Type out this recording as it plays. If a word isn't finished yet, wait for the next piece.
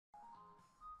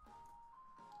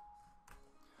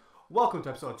Welcome to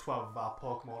episode 12 of our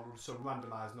Pokemon Ultra Sun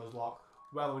Randomised Nuzlocked,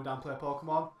 where we downplay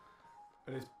Pokemon,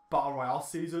 and it's Battle Royale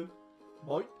season.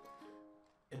 What?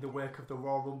 In the wake of the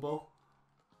Royal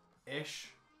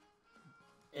Rumble-ish.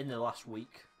 In the last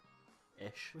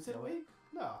week-ish. Was it a week?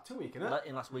 No, 2 weeks, innit?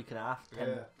 In last week and a half.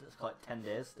 It's like 10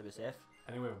 days to be safe.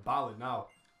 Anyway, we're battling now.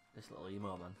 This little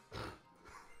emo man.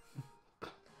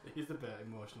 He's a bit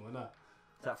emotional, isn't it?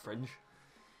 Is that Fringe?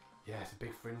 Yeah, it's a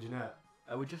big fringe, isn't it?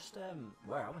 Are we just,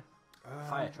 where are we?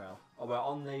 Fire Trail. Oh, we're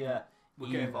on the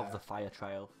eve of the Fire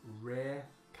Trail. Ray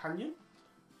Canyon? Is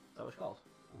that what it's called?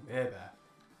 Maybe.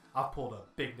 I've pulled a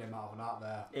big name out of an out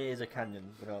there. It is a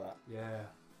canyon, we know that. Yeah.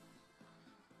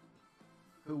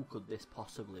 Who could this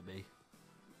possibly be?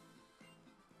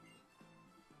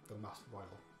 The Masked Royal.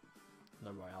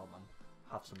 The Royale man.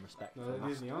 Have some respect No, for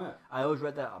it isn't on it. I always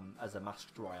read that as a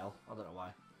Masked Royale. I don't know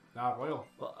why. Nah, Royal.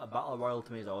 But a Battle Royale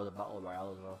to me is always a Battle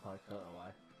Royale as well. Like, I don't know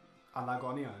why. And I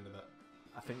got an E on the end of it.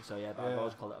 I think so, yeah, but I've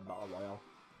always called it a Battle Royale.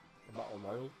 A Battle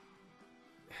Royale?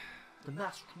 The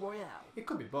Masked Royale. It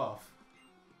could be both.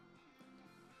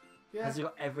 Yeah. Has he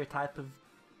got every type of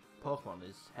Pokemon on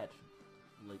his head?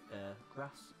 Like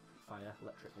grass, fire,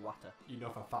 electric, water. You know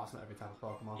for a fact it's not every type of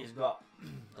Pokemon. He's got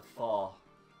the 4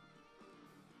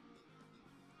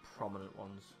 prominent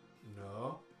ones.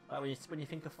 No. Like when you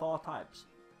think of 4 types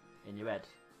in your head.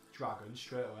 Dragon,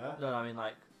 straight away. No, I mean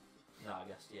like... No, I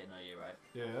guess, yeah, no, you're right.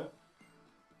 Yeah.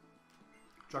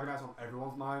 Dragonite's on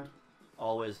everyone's mind.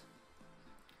 Always.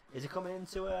 Is he coming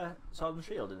into Sword and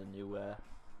Shield in the new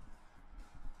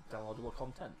downloadable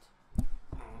content?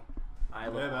 I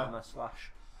love Armor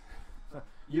Slash.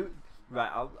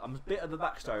 Right, I'm a bit of a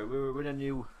backstory. We were in a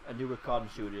new recording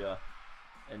studio,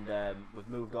 and we've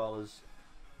moved all his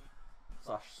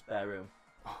 / spare room,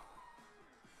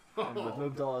 and we've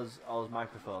moved all his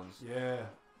microphones. Yeah.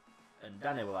 And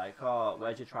Danny were like, "Oh,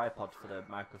 where's your tripod for the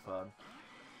microphone?"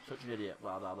 Such an idiot.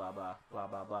 Blah blah blah blah blah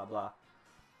blah blah blah.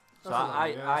 So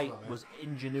I was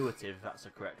ingenuitive. That's the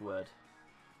correct word.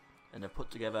 And I put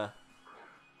together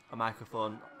a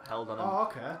microphone held on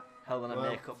a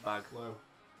makeup bag. Low.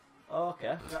 Oh,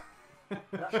 okay.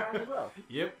 That's shiny as well.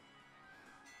 Yep.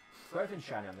 Everything's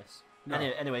shiny on this. No.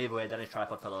 Anyway, either way, Danny's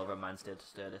tripod fell over and mine stayed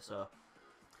sturdy. So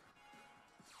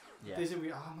yeah.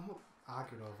 I'm not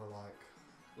arguing over like.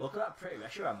 Look at that pretty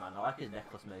Reshiram man. I like his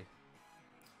necklace, mate.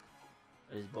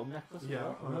 His bum necklace?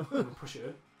 Yeah, I'm gonna push it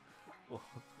in.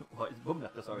 What, his bum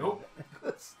necklace? Sorry. Nope.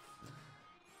 Necklace.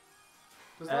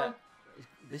 Does that?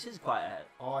 This is quite a...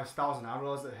 Oh, it's 1,000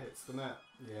 arrows that hits, doesn't it?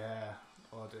 Yeah.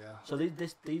 Oh dear. So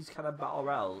these kind of battle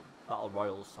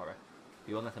royals, sorry.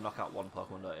 You only have to knock out one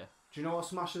Pokemon, don't you? Do you know what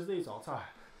smashes these all the time?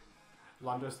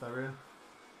 Landosterian.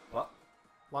 What?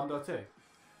 Lando T.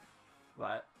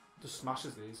 Right. Just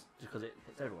smashes these. Just because it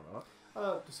hits everyone, or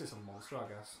not? This is a monster, I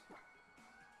guess.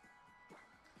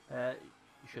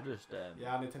 You should just...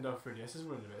 Yeah, Nintendo 3DS is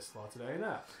running a bit slow today, isn't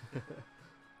it?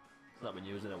 It's not been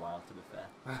used in a while, to be fair.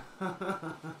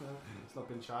 It's not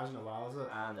been charged in a while, has it?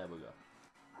 And there we go.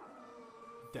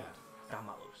 Dead. Damn,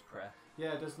 that looks pretty.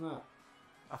 Yeah, doesn't it?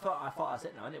 I thought that's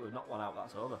it now, innit? We've knocked one out,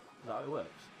 that's over. Is that how it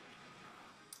works?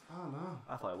 Oh no.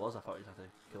 I thought it was. I thought you'd have to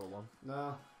kill one.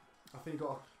 No. I think you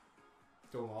got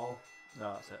to do them all.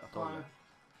 No, that's it. I told you.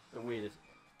 The weirdest.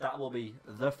 That will be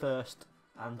the first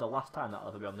and the last time that'll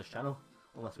ever be on this channel.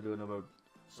 Unless we do another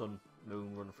Sun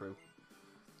Moon run through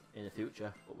in the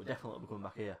future. But we definitely will be coming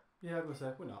back here. Yeah, I'm going to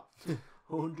say, we're not.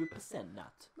 100%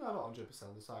 not. No, not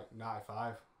 100%. It's like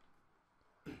 95.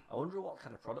 I wonder what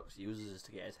kind of products he uses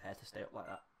to get his hair to stay up like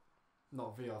that.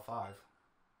 Not VR5.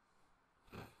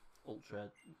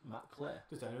 Ultra Matte Clay.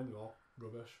 Just anything, they're all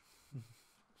rubbish.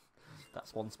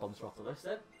 That's one sponsor off the list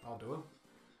then. I'll do them.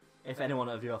 If anyone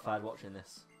at VR5 watching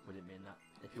this, we didn't mean that.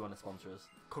 If you want to sponsor us,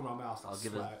 come around my house. I'll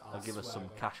give us some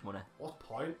cash money. What's the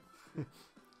point?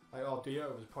 Like, oh, do you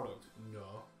have his product?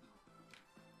 No.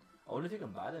 I wonder if you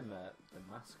can buy them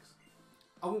masks.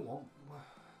 I wouldn't want.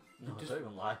 No, don't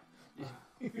even lie.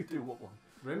 You do want one.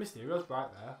 Rey Mysterio's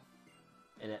right there.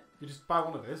 In it. You just buy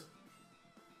one of his.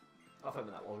 I thought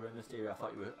that was Rey Mysterio.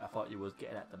 I thought you was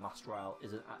getting at the Masked Royale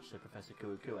isn't actually Professor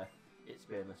Kuikue. It's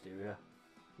Rey Mysterio.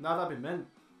 No, that'd be mint.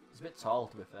 It's a bit tall,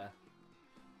 to be fair.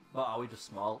 But are we just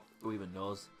small? Who even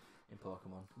knows in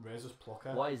Pokemon? Razor's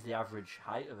plucker. What is the average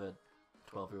height of a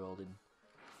 12-year-old in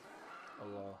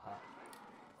Aloha?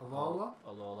 Alola?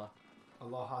 Alola.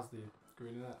 Alola has the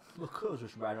green in it. Look, I was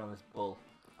just riding on this bull.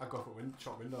 I go for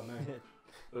shop window, mate.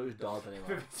 But it was dogs anyway.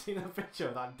 Have you seen a picture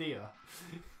of that deer?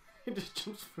 It just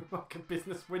jumps through like a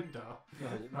business window. No,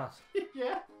 is it mass?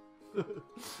 Yeah.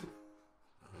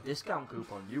 Discount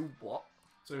coupon, you what?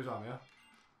 So who's on, yeah?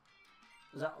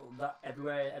 Is that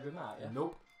everywhere, every night, yeah?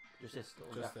 Nope. Just this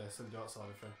little Just this, and don't sell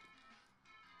anything.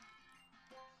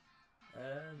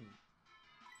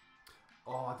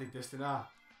 Oh, I did this, didn't I?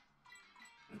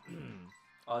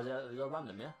 Oh, is it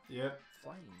random, yeah? Yep.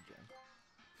 Flying gem.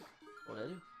 What do they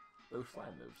do? Boost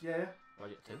flying moves. Yeah. Why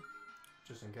do you get 2?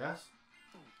 Just in case.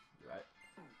 Right.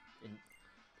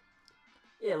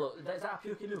 Yeah, look, is that a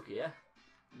Puki Nuki, yeah?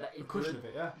 A cushion of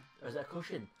it, yeah. Or is that a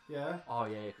cushion? Yeah. Oh,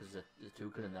 yeah, because there's a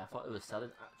toucan in there. I thought it was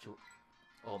selling actual.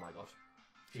 Oh my god.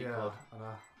 Cheat Yeah, code. I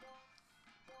know.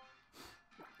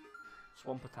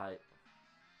 Swampatite.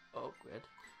 Upgrade.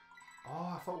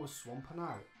 Oh, I thought it was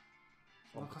Swampanite.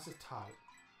 Well, because it's tight.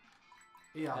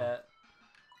 Yeah.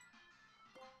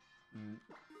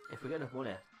 If we get enough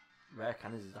money, rare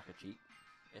cannons is like a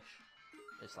cheap-ish.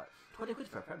 It's like 20 quid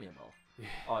for a premium ball. Yeah.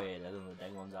 Oh yeah, they're the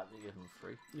dang ones that they give them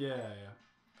free. Yeah, yeah.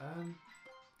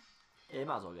 Yeah, you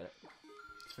might as well get it.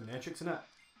 It's for Natrix, isn't it?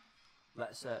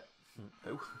 Let's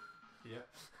who? Yeah.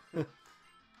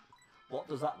 What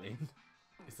does that mean?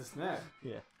 It's the snake.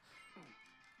 Yeah.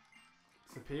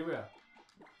 Superior.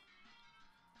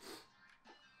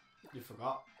 You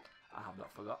forgot. I have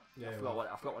not forgot. Yeah,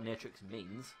 I forgot what Natrix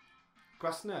means.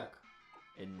 Grass snake.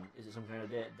 Is it some kind of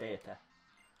deity?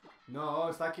 No,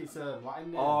 it's like it's a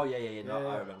Latin name. Oh yeah. No, Yeah.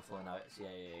 I remember fully now. It's yeah.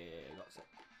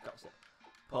 Got it.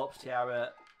 Pope's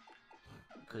tiara,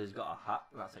 because he's got a hat.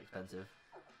 That's expensive,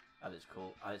 and it's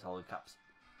cool, and it's all in caps.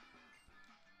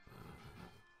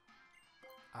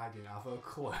 I didn't have a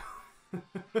clue.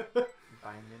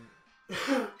 Binding.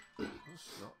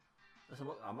 Listen,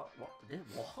 what?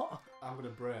 What? I'm gonna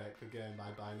break the game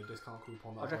by buying a discount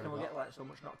coupon. I reckon we'll get like so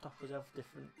much knocked off because they have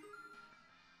different.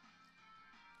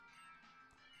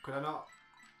 Could I not?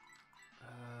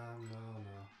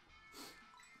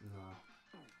 No.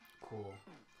 Cool.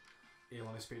 He'll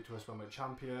only speak to us when we're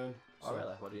champion. Oh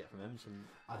really? What do you get from him? Some...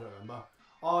 I don't remember.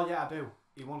 Oh yeah, I do.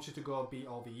 He wants you to go beat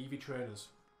all the Eevee trainers.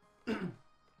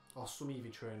 Or some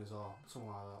Eevee trainers or something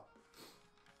like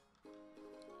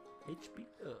that. HP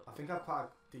up. I think I've quite a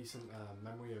decent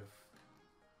memory of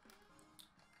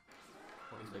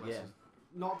what The places. game.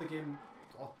 Not the game.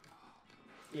 Oh,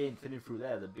 He ain't fitting through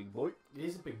there, the big boy. he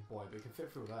is a big boy, but he can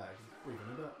fit through there. He can breathe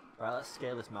in a bit. Right, let's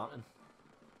scale this mountain.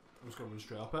 I'm just going to run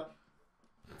straight up it.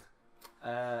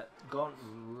 Go on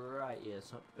right here,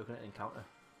 so we're going to encounter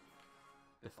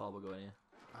before we're going here.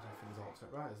 I don't think there's all to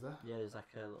it right, is there? Yeah, there's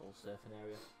like a little surfing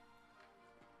area.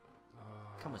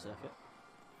 Can we surf it?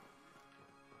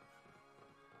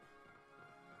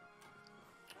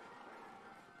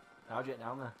 How'd you get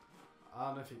down there? I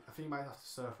don't know if you, I think you might have to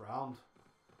surf around.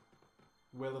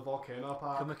 Will the volcano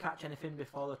park? Can we catch anything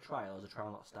before the trial? Has the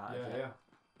trial not started Yeah, yet? yeah.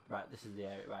 Right, this is the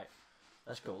area. Right,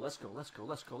 let's go. Show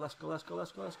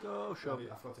me.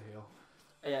 I forgot to heal.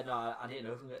 Yeah, no, I need to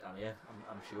know if we can get down here.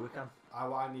 I'm sure we can.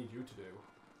 What I need you to do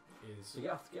is So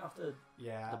get off the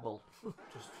bull.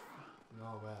 just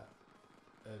no wait.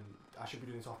 And I should be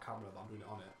doing this off camera, but I'm doing it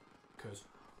on it because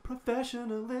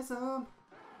professionalism.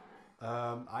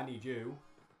 I need you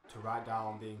to write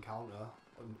down the encounter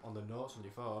on the notes on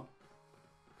your phone.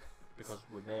 Because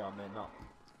we may or may not.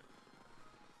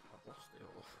 I've lost the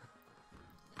old.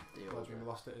 What do you mean we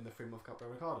lost it in the 3-month cap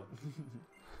recording?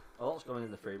 A lot's going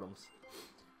in the 3 months.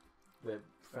 With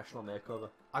professional makeover.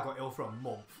 I got ill for a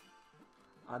month.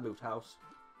 I moved house.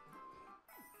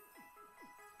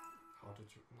 How did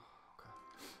you?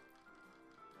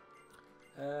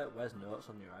 Okay. Where's notes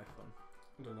on your iPhone?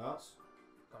 The notes.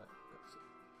 Got it.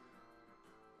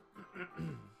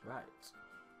 Right.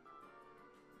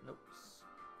 Notes.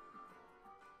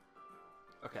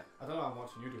 Okay. I don't know how much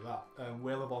you do that.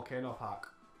 Whaler Volcano Park.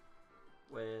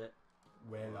 Whaler.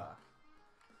 Whaler.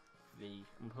 I'm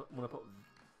gonna put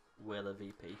Whaler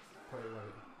VP. Put it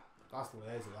right. That's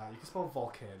lazy, that. You can spell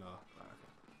volcano. Right,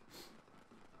 okay.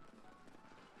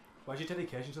 Where's your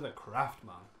dedication to the craft,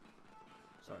 man?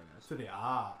 Sorry, guys. To the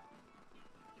art.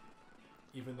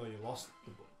 Even though you lost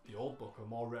the old book with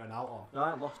more written out on. No, I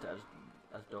haven't lost it.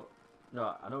 I just don't.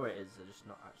 No, I know where it is. It's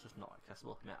just not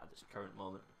accessible to me at this current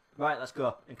moment. Right, let's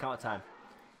go. Encounter time.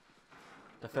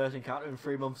 The first encounter in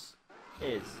 3 months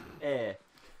is a.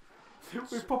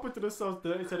 We've popped into the Sounds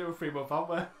Dirty, said it was 3 months,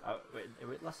 haven't we?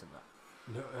 Wait, less than that.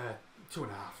 No,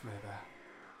 2.5 maybe.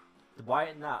 The white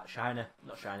and that shiner,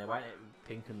 not shiner. White and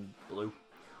pink and blue,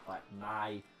 like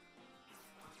my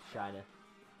shiner.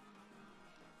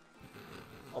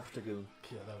 Obstagoon.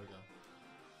 Yeah, there we go.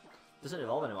 Doesn't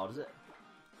evolve anymore, does it?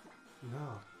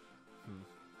 No.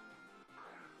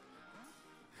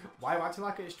 Why are you acting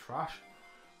like it's trash?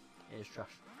 It is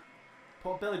trash.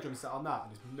 Put a belly drum set on that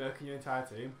and it's murking your entire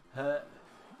team. Yeah,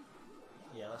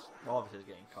 well, obviously it's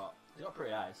getting caught. He's got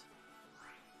pretty eyes.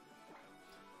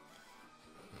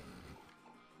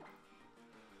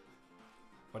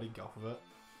 I didn't get off of it.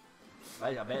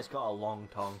 I bet it's got a long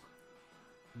tongue.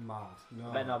 Mad.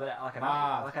 No. I bet no, but like an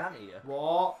Mad. anteater.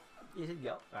 What? You think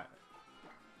go? Right.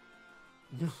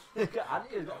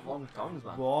 Anteater's got long tongues,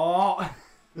 man. What?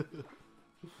 Right,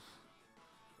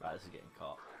 this is getting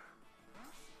caught.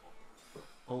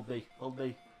 Hold B, hold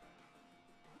B.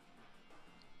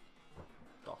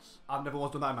 DOS. I've never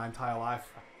once done that in my entire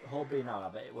life. Hold B now, and I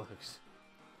bet it works.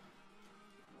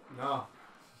 No.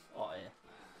 Oh yeah.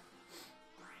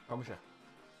 Promise you.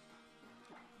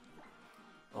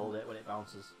 Hold it when it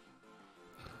bounces.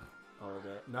 Hold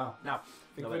it. No. Now.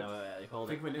 Think No, of wait, no, wait, hold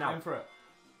Think it. of a Now. nickname for it.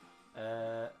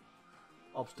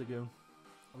 Obstagoon.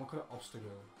 I'm looking at obstacle.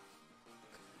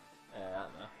 I don't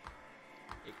know.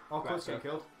 Oh, Right, Kurt's so getting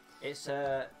killed. it's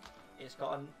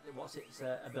got an, what's its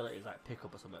abilities like pick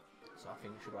up or something. So I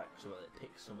think it should like something that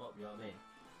picks some up. You know what I mean?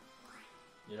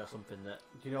 You know, something that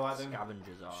Do you know like them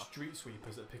scavengers are. street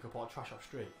sweepers that pick up all trash off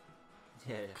street?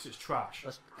 Yeah. Because it's trash.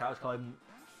 Can't call him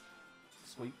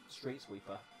street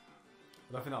sweeper.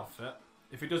 I don't think that'll fit.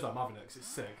 If he does that, I'm having it because it's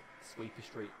sick. Sweepy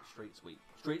street sweep.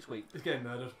 He's getting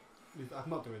murdered. I'm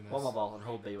not doing this. One more ball and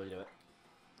hold B when you do it.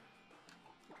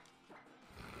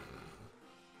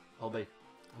 Hold B.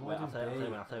 I'm Wait, I'll holding tell you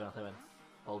B. when.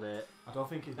 Hold it. I don't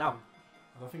think he's Now.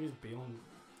 I don't think he's been on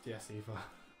DS either.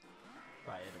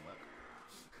 Right, it didn't work.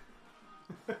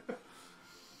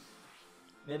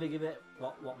 Maybe give it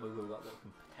what move we've got that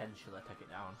can potentially take it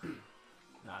down.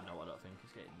 Nah, no, I don't think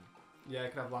it's getting. Yeah,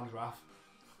 it could have Land's Wrath.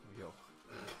 Yo.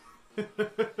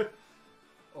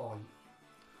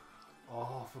 Oh,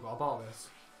 I forgot about this.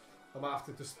 I might have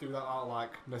to just do that out of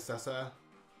like necessity.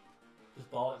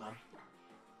 Just ball it, man.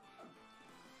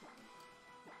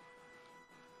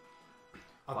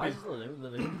 Why is the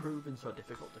loon proving so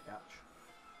difficult to catch?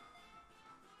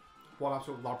 One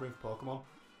absolute labyrinth Pokemon.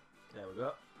 There we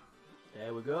go.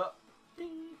 There we go.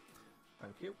 Ding.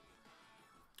 Thank you.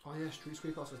 Oh yeah, Street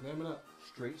Sweep, that's his name, innit?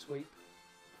 Street sweep.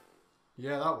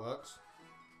 Yeah, that works.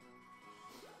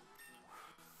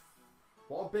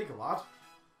 What a big lad.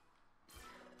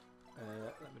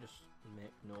 Let me just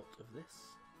make note of this.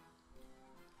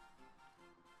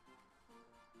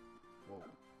 Whoa.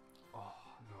 Oh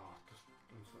no, just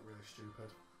I'm just really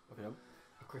stupid. Okay.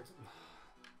 I quit.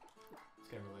 It's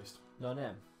getting released. No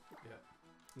name. Yeah.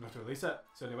 I'm going to release it.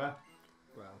 So anyway.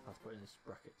 Well, I'll have to put in this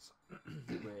brackets.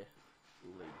 Ray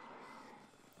Lee.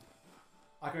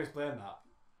 I can explain that.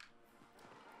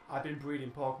 I've been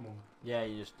breeding Pokemon Yeah,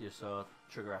 you're so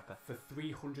trigger happy. for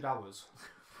 300 hours.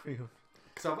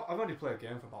 Because I've only played a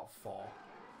game for about 4.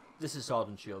 This is Sword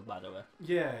and Shield, by the way.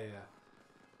 Yeah.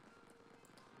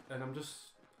 And I've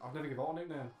never give out a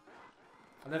nickname.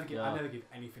 I never give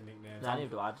anything nicknames. Nah, neither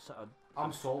do I.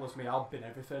 I'm soulless, me. I'll bin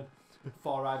everything.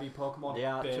 4 IV Pokemon. They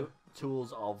are bin.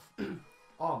 tools of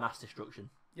Oh, mass destruction.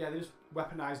 yeah, they're just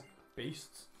weaponized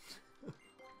beasts.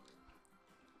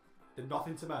 They're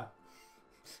nothing to me.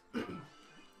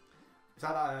 It's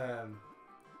like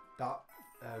that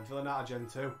villain out of Gen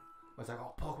 2. Where it's like,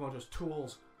 oh, Pokemon are just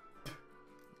tools.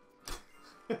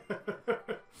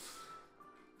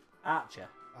 Archer.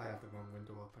 I have the wrong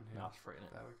window open here. No, it's free, innit?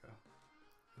 There we go.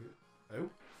 Who?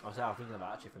 I was thinking of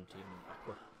Archer from Team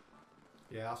Aqua.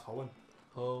 Yeah, that's Hoenn.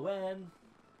 Hoenn.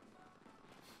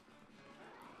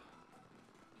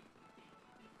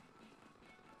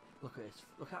 Look at this.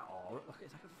 Look at all. Look at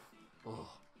it's like a. Oh,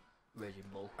 raging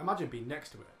bull. Imagine being next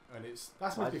to it, and that's Why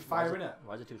supposed to be is fire in it.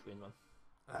 Why is it 2 screens, man?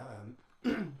 I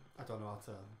don't know how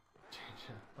to change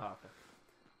it. Oh, okay.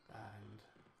 And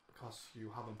because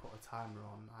you haven't put a timer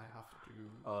on, I have to.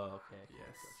 Oh, okay.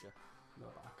 Yes. Gotcha. No,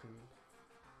 but I can.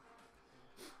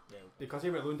 Yeah. Because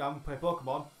here at Lundown we play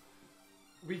Pokemon,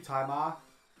 we time our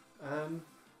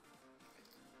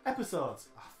episodes.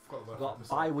 I forgot the word. We've got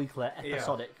episode. bi-weekly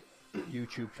episodic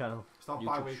YouTube channel. It's not YouTube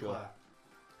bi-weekly. show.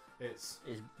 It's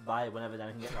Is by whenever then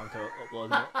I can get around to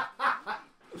uploading it.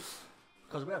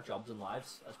 Because we have jobs and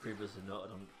lives, as previously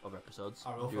noted on other episodes.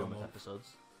 I will for a month. episodes.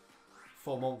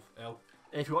 4 month ill.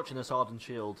 And if you're watching the Sword and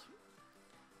Shield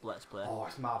Let's Play, Oh,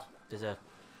 it's mad. there's a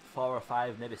 4 or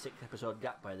 5, maybe 6 episode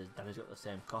gap where Danny's got the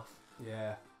same cough.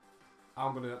 Yeah.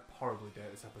 I'm gonna horribly date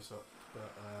this episode,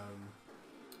 but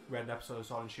we had an episode of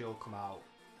Sword and Shield come out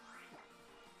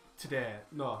today.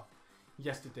 No,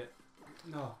 yesterday.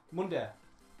 No, Monday,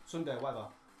 Sunday, whatever.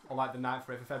 On like the 9th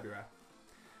of February,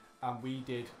 and we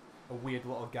did a weird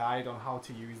little guide on how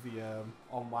to use the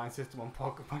online system on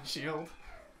Pokemon Shield.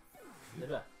 Did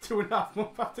we? 2.5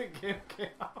 months after the game came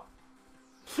out.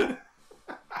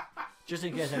 Just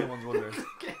in case anyone's wondering. In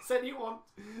case anyone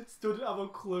still didn't have a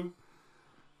clue.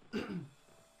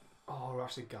 Oh, we're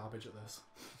actually garbage at this.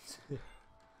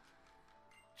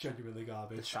 Genuinely The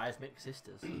garbage. Seismic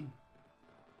Sisters.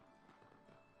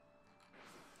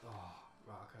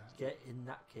 Get in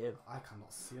that cave. I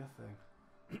cannot see a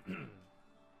thing.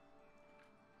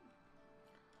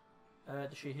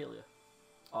 Does she heal you?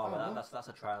 Oh, right, that's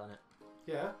a trial, innit?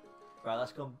 Yeah. Right,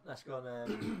 let's go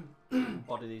and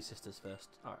body these sisters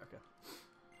first. Alright, okay.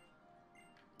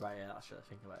 Right, yeah, that's what I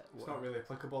think about it. It's not really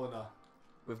applicable in a...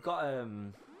 We've got I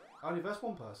only versed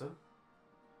one person.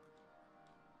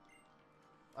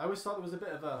 I always thought there was a bit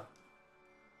of a...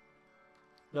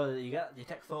 No, you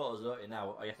take photos, don't you,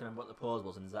 now, or you have to remember what the pose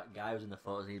was, and there's that guy who's in the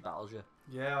photos and he battles you.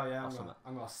 Yeah,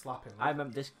 I'm gonna slap him. I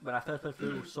remember this, when I first played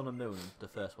through Sun and Moon, the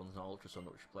first one's not Ultra Sun,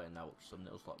 which you're playing now, Ultra Sun,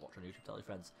 Nuzlocke, watch on YouTube, tell your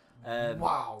friends.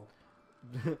 Wow!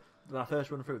 When I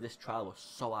first run through, this trial was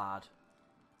so hard.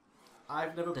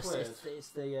 I've never played. It's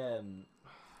the,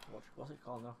 what's it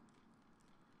called now?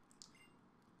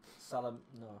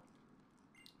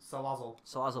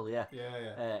 Salazzle, yeah.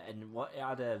 Yeah. And what it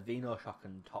had a Veno shock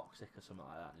and toxic or something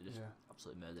like that. And it just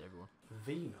absolutely murdered everyone.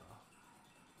 Veno?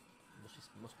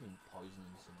 Must mean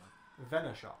poisoning somewhere.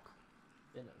 Venoshock?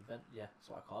 Yeah, that's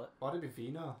what I call it. Why'd it be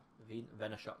Veno?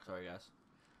 Venoshock, sorry guys.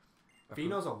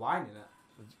 Veno's a wine in it.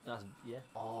 Yeah.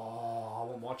 Oh, I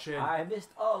wasn't watching. I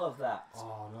missed all of that.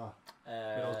 Oh no.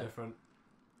 Middle's different.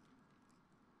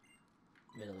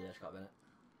 Middle, yeah, it's got a minute.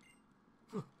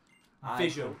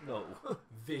 Vision. No.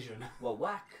 Vision. Well,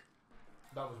 whack.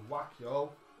 That was whack,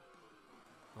 yo.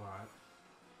 Alright.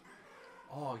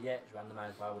 Oh yeah, it's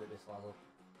randomised. Why would it be Slazzle?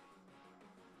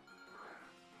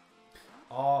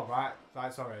 Oh, right,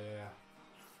 sorry, yeah.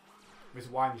 It's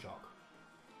wine shock.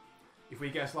 If we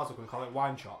get a Slazzle, can we call it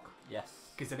wine shock? Yes.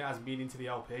 Because then it has meaning to the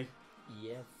LP.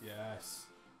 Yes. Yes.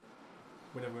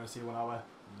 We're never going to see 1 hour.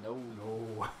 No.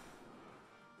 No.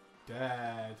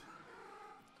 Dead.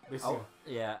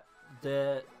 Yeah.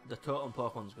 The totem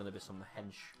Pokemon's going to be some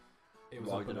hench. It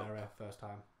was open area first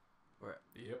time. Right.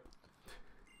 Yep.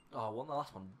 Oh, wasn't the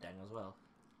last one dang as well?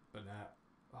 But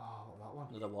oh, that one?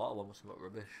 No, the water one was about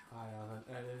rubbish. I haven't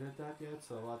edited that yet,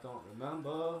 so I don't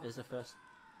remember. Is the first...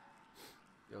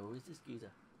 Yo, who is this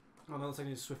geezer? Oh, no, it's like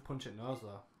a swift punch at nose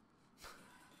though.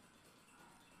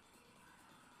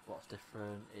 What's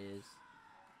different is...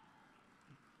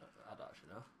 I don't actually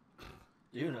know.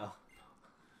 Do you know?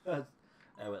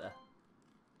 Wait there.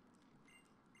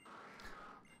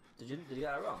 Did you get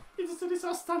that wrong? You just said it's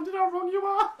how standing how wrong you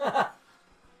are!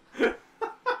 Yo,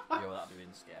 that'd be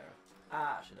really scary.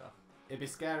 Actually no. It'd be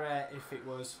scary if it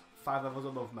was 5 levels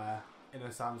above me in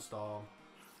a sandstorm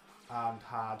and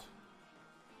had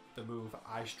the move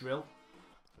Ice Drill.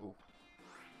 Ooh.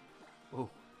 Ooh.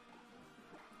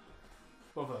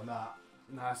 Other than that,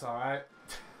 nice, alright.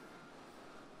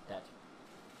 Dead.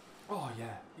 Oh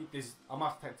yeah, I might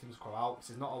have to take Tim's Crow out because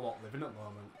there's not a lot living at the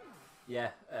moment.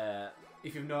 Yeah,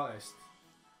 if you've noticed,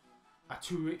 I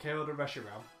 2-hit KO'd a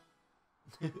Reshiram.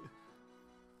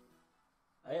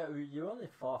 You're only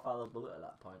 4 or 5 level bullet at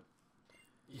that point.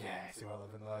 Yeah, it's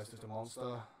irrelevant though, it's just a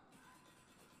monster.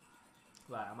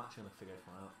 Right, I'm actually going to figure this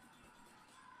one out.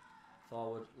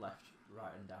 Forward, left,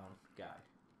 right and down, guy.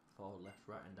 Forward, left,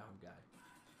 right and down, guy.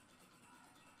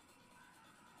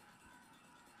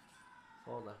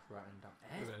 Forward, left, right and down.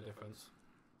 There's a bit of difference.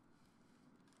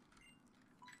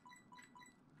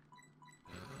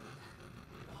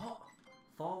 What?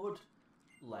 Forward,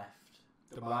 left,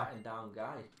 The right and down,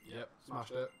 guy. Yep,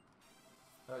 smashed it.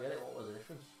 I don't get it, what was the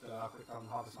difference? Quick time,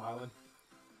 hard to smiling.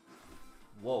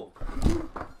 Whoa.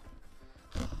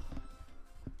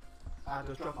 I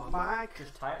just dropped my mic.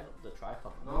 Just tighten up the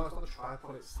tripod. No, it's not the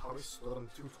tripod, it's how it's stood. I'm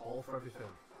too tall for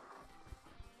everything.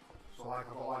 So like,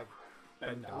 I've got like,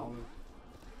 bend down.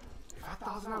 If I had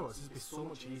 1,000 hours, it'd be so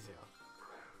much easier.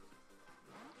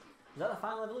 Is that the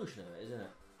final evolution of it, isn't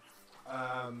it?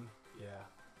 Yeah.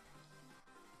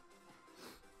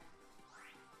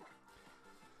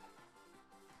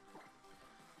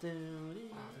 There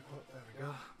we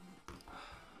go.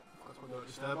 Got to put the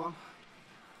disturb on.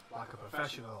 Like a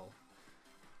professional.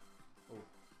 Oh.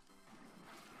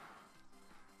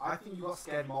 I think you got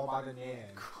scared more by the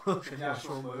name than the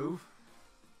actual move.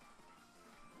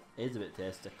 It is a bit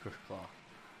tasty, Crush Claw.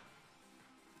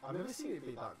 I've never seen it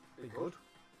be that be good.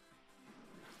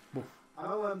 Woof. I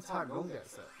know Type Gun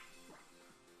gets it.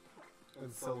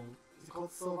 And so, is it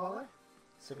called Soul Valley?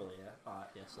 Sibylle, yeah.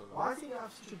 Yeah, Soul Valley. Why does it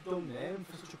have such a dumb name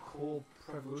for such a cool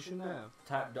Prevolution name?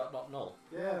 Type ... null.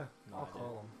 Yeah, No I'll idea.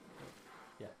 call them.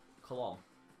 Yeah, Colon.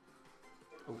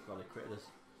 Oh god, he critted us.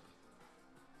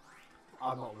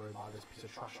 I'm not worried about this piece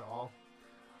of trash at all.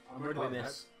 I'm worried We about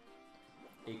miss.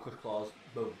 He Crush Claws,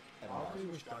 boom. How can you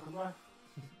wish Dragon Breath?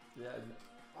 Yeah,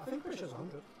 I think Wish is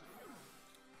 100.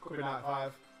 Could be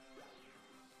 95.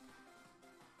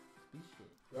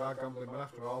 We are gambling men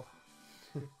after all.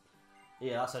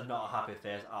 yeah, that's not a happy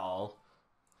face at all.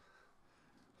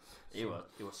 He was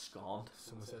scorned.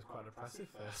 Someone says quite an impressive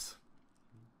face.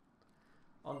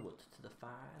 Onward to the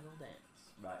final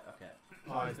dance. Right, okay.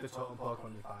 Oh, is the totem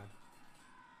Pokemon you find?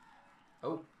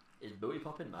 Oh, is booty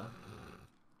popping, man?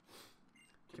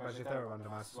 Can you imagine if they were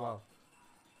randomised as well?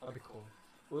 That'd be cool.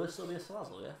 Will there still be a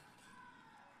Salazzle, yeah?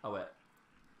 Oh wait.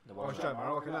 The What's Giant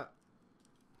Marowak in that?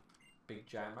 Big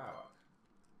giant Marowak.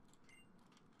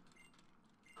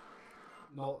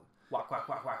 No. Whack, whack,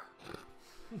 whack, whack.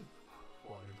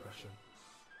 What an impression.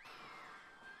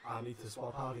 I need to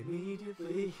swap out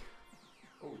immediately.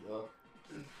 Oh,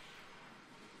 yeah.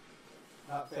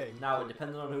 That thing. Now,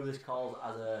 depending on who this calls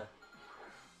as a...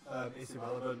 It's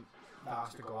irrelevant. That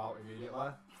has to go out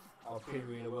immediately. Or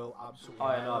Pre-Arena will absolutely. Oh,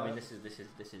 yeah, no, I mean, this is,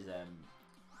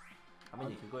 I mean,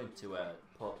 you could go into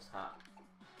Pope's hat.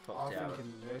 I'm Tiara.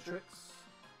 thinking Matrix.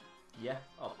 Yeah,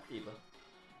 or either.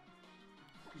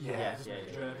 Yeah, just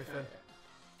Matrix and everything.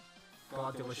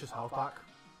 Got that delicious health pack.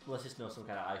 Well, let's just know some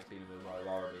kind of ice beam move or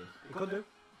Aurora beam. You could do.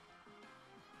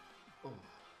 Oh.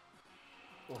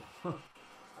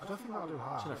 I don't think that'll do It's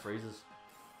hard. gonna freeze us.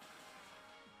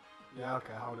 Yeah,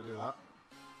 okay, how would it do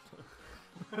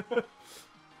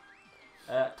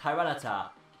that?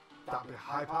 Tyranitar. That'd be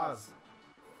high powers.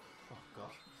 Oh,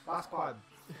 gosh. That's quite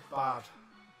bad.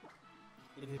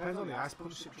 It depends on the ice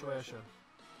punch situation.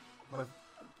 But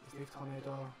is Leaf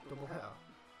Tornado double hitter?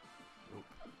 Nope.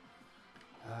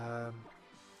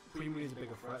 Pre-Moon is a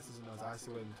bigger threat, isn't it, as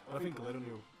Icy Wind? I think Glitter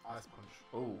new Ice Punch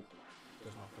Oh,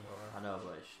 does nothing over. I know,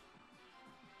 but it's...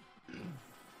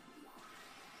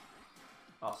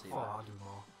 I'll see Oh, that. I'll do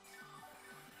more.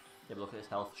 Yeah, but look at his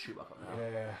health. Shoot back up now.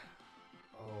 Yeah.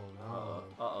 Oh no.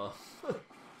 Uh-oh.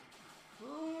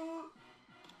 Oh,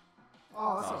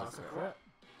 Oh, that's a crit.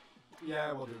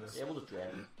 Yeah, we'll do this. Yeah, we'll just drain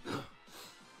it.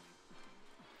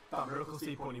 That Miracle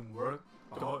Seed won't even work.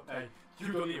 Don't, hey,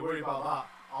 you don't need to worry about that.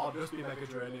 I'll just be mega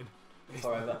draining.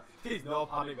 Forever. There's no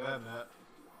panic there, mate.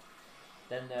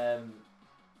 Then,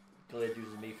 Glade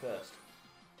uses me first.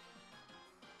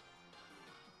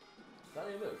 Is that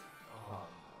the move? Oh.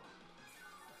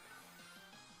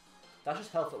 That's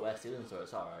just health that we're stealing, so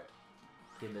it's alright.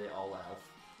 Give me all the health.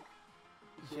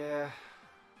 Yeah.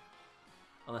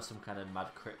 Unless some kind of mad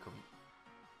crit comes.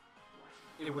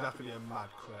 It would have to be a mad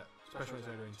crit, especially when it's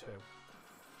only doing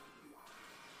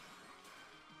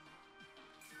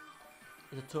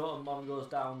 2. If the totem one goes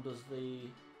down, does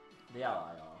the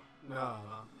ally, or No.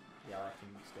 the ally can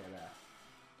stay there?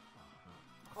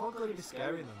 I thought it would be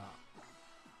scarier than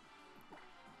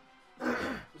that.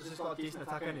 Does this got a decent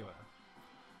attack anyway?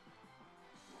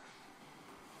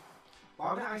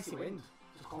 Why would it Icy Wind?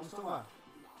 Just constant one.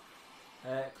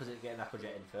 Because it's getting Aqua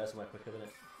Jet in first and we're quicker than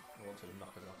it. I want to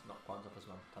knock points off us,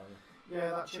 man, I'm telling you. Yeah,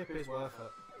 that chip is worth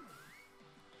it.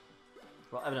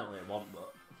 Well, evidently it won't,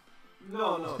 but...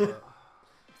 No, but...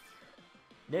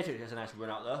 Nature gets a nice run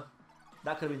out though.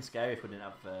 That could have been scary if we didn't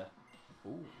have...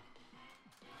 Ooh.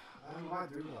 I might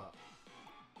do that.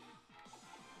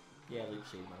 Yeah, Leech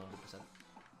Seed, man, 100%.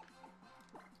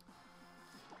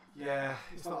 Yeah,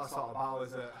 it's not that sort of battle,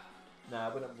 is it?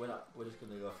 Nah, we're not. We're just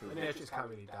gonna go through. The Natures can't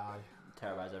really die.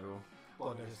 Terrorize everyone.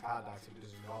 Well, Natures can't die because it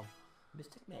doesn't gone.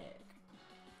 Mystic Meg.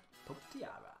 Pump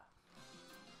Tiara.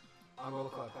 I'm gonna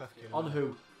look like a perfect unit.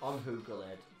 On who,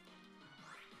 Gallade?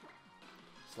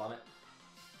 Slam it.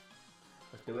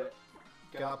 Let's do it.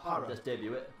 Get that parrot. Let's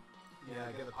debut it.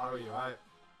 Yeah, get the parrot, you're right.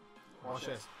 Watch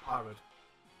this, parrot.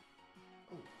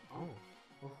 Oh.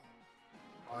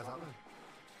 Why is that then?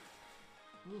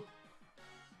 Ooh.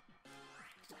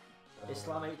 Is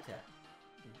Slam 80?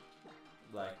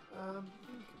 Like, yeah,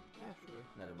 true.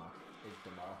 never mind. It's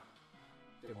Damara.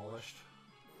 Demolished.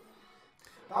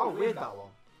 That was weird, that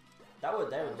one.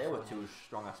 They were two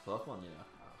strong ass Pokemon, you know.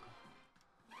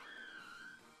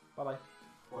 Bye bye.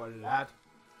 Well, lad.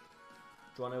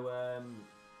 Do you want to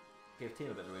give team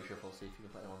a bit of a reshuffle, see if you can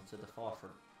put them onto the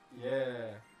forefront?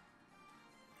 Yeah.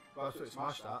 Well, that's what it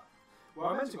smashed that. Well,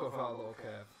 I meant to go for that little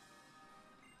curve.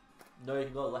 No, you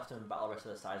can go left and battle the rest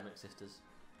of the Seismic Sisters.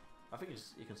 I think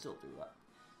you can still do that.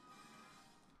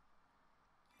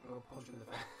 I'll punch him in the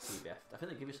face. CBF. I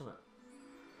think they give you something.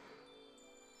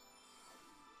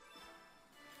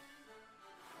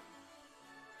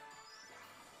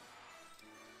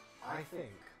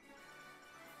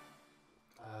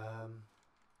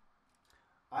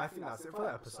 I think that's it for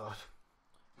that episode.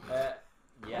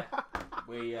 Yeah.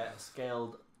 We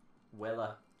scaled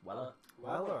Weller, I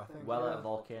think. Weller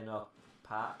Volcano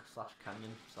Park /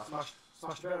 Canyon / Smash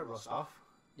straight at rust off.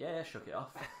 Yeah, shook it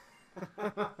off.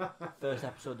 First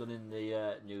episode done in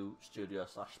the new studio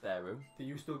 / spare room. Do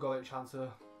you still got a chance of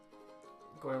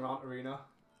going around arena?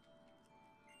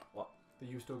 What? Do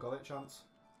you still got a chance?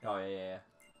 Oh yeah.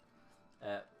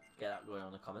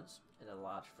 comments in a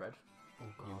large thread. Oh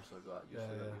god. You also got. Yeah.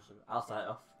 I'll start it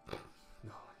off.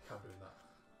 No, I can't do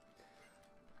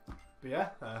that. But yeah,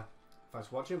 thanks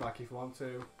for watching. Like, if you want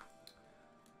to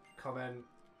comment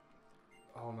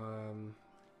on,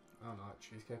 I don't know, like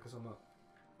cheesecake or something.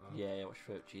 Yeah, what's your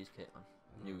favourite cheesecake, man?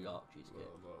 New York cheesecake.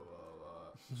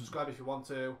 Subscribe if you want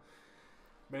to.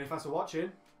 Many thanks for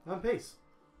watching, and peace.